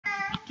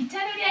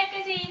기차놀이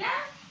할까, 제인아?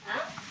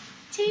 어?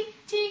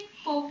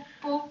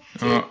 칙칙폭폭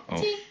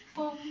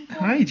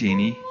칙칙폭폭. Hi,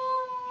 Jayene.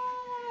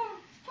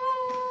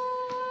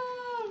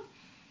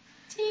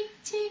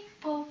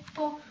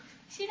 칙칙폭폭.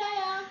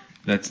 싫어요.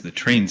 That's the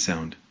train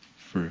sound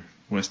for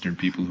Western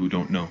people who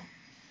don't know.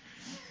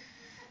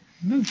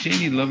 Look,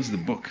 Jayene loves the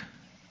book.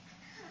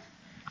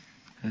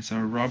 That's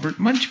our Robert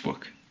Munch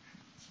book.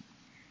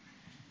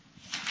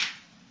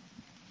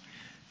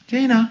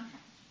 Jayena.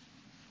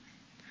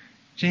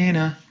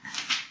 Jayena.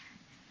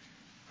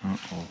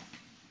 Uh-oh.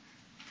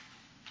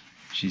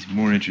 She's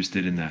more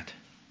interested in that.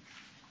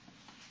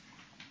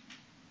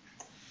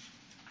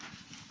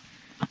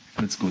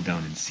 Let's go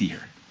down and see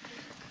her.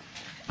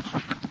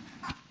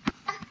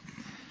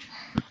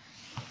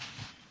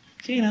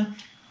 Jayena.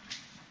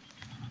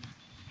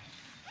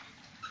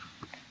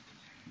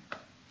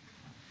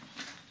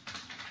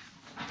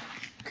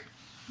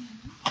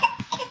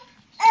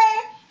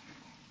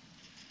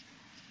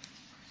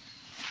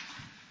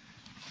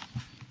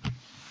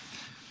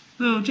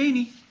 Little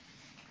Jayene.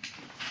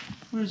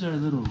 Where's our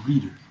little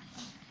reader?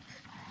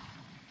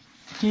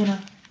 Jayena.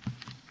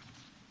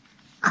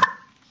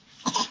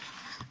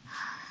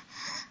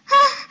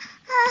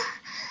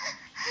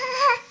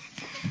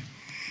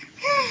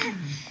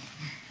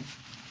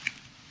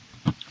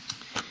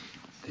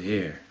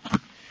 There.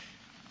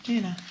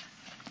 Jayena.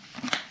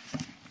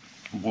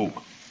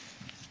 Whoa.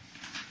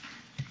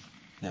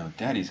 Now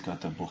Daddy's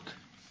got the book.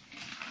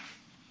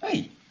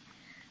 Hey.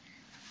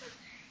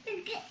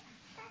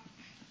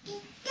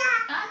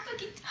 아, 또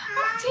기차.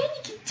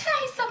 제인이 기차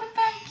있어,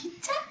 봐봐.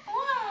 기차?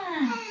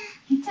 우와.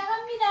 기차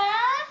갑니다.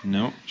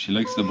 No, she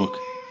likes the book.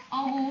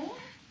 어우.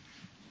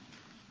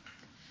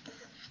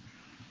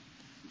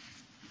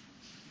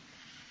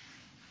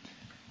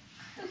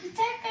 또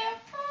기차 할까요?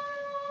 퐁.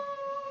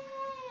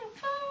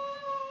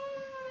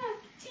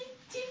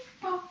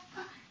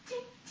 칙칙폭폭.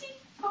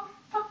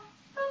 칙칙폭폭. 퐁.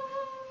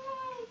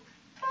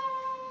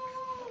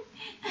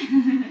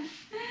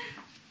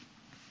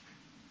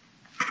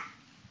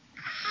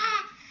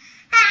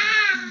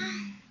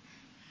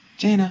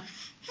 Jayena.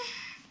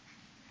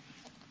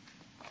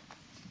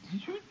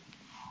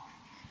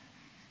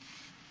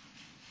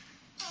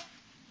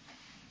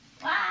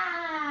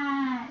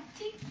 와,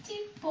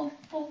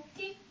 칙칙폭폭,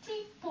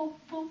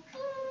 칙칙폭폭,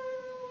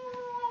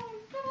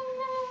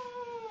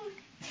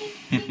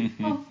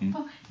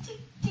 칙칙폭폭,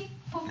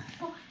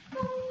 칙칙폭폭.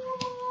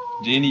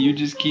 Jayene, you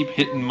just keep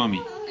hitting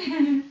Mommy.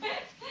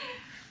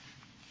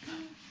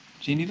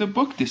 Jayene, the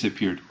book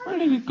disappeared. Where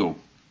did it go?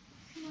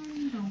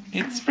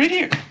 It's right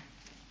here.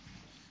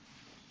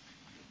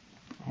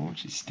 Oh,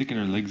 she's sticking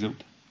her legs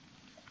out.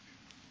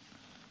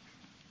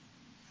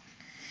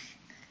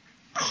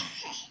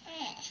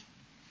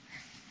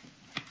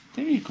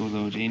 There you go,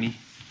 though, Jayene.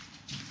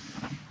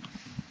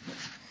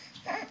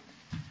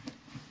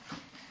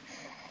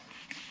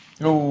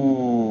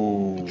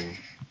 Oh,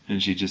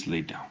 and she just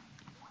laid down.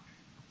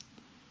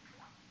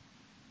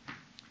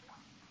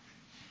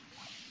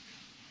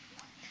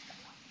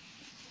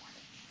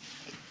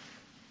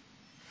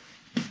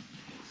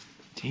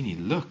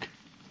 Jayene, look.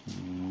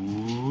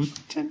 Ooh,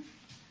 10.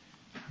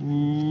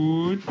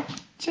 Ooh,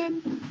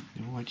 10.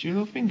 Now watch your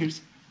little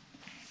fingers.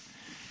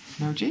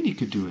 Now Jayene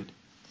could do it.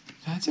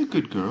 That's a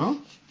good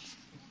girl.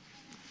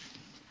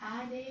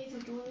 아, 네,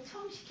 저기 오늘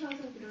처음 시켜서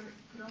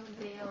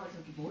그러는데요.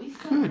 저기 뭐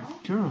있어요? Good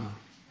girl.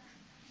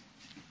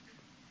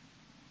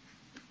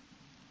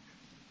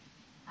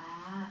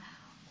 아,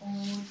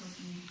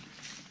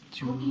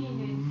 저기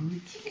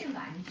거기에는 튀기는 거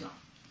아니죠?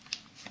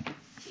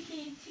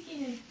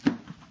 튀기는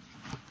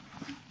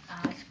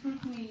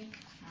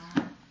스풀구이인데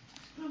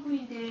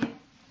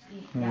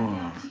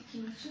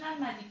양념치킨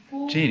순한맛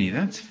있고. Jayene,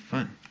 that's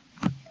fun.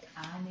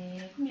 아,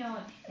 네.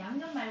 그러면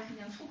양념 말고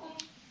그냥 소금.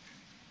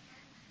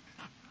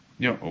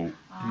 Oh,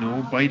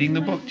 no biting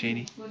the book,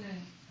 Jayene.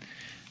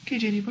 Okay,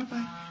 Jayene,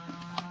 bye-bye.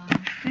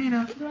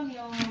 Jayene.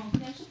 그러면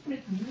그냥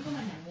숯불에 굽는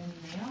것만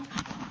양념이네요.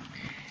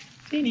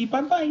 Jayene,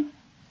 bye-bye.